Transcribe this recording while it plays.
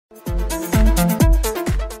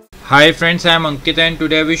Hi friends, I am Ankit and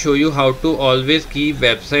today I will show you how to always keep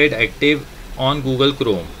website active on Google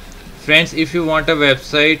Chrome. Friends, if you want a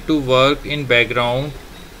website to work in background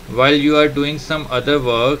while you are doing some other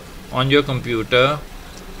work on your computer,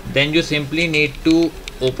 then you simply need to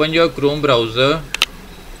open your Chrome browser.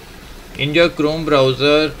 In your Chrome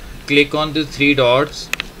browser, click on the three dots.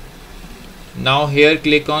 Now here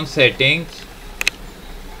click on settings.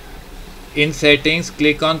 In settings,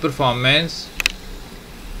 click on performance.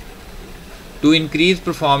 To increase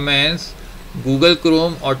performance, Google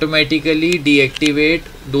Chrome automatically deactivate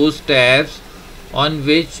those tabs on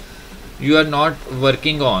which you are not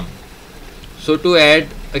working on. So to add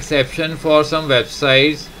exception for some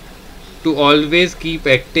websites to always keep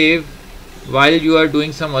active while you are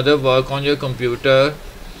doing some other work on your computer.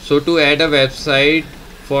 So to add a website,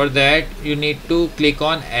 for that you need to click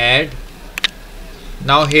on add.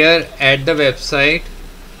 Now here add the website.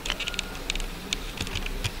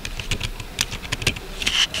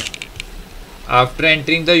 After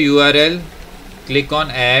entering the URL, click on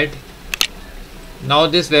add. Now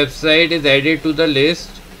this website is added to the list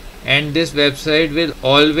and this website will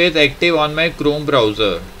always active on my Chrome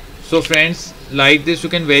browser. So friends, like this you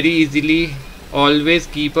can very easily always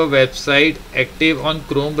keep a website active on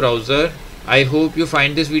Chrome browser. I hope you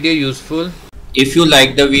find this video useful. If you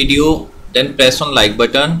like the video, then press on like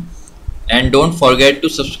button and don't forget to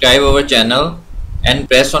subscribe our channel and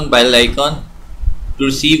press on bell icon to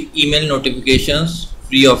receive email notifications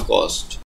free of cost.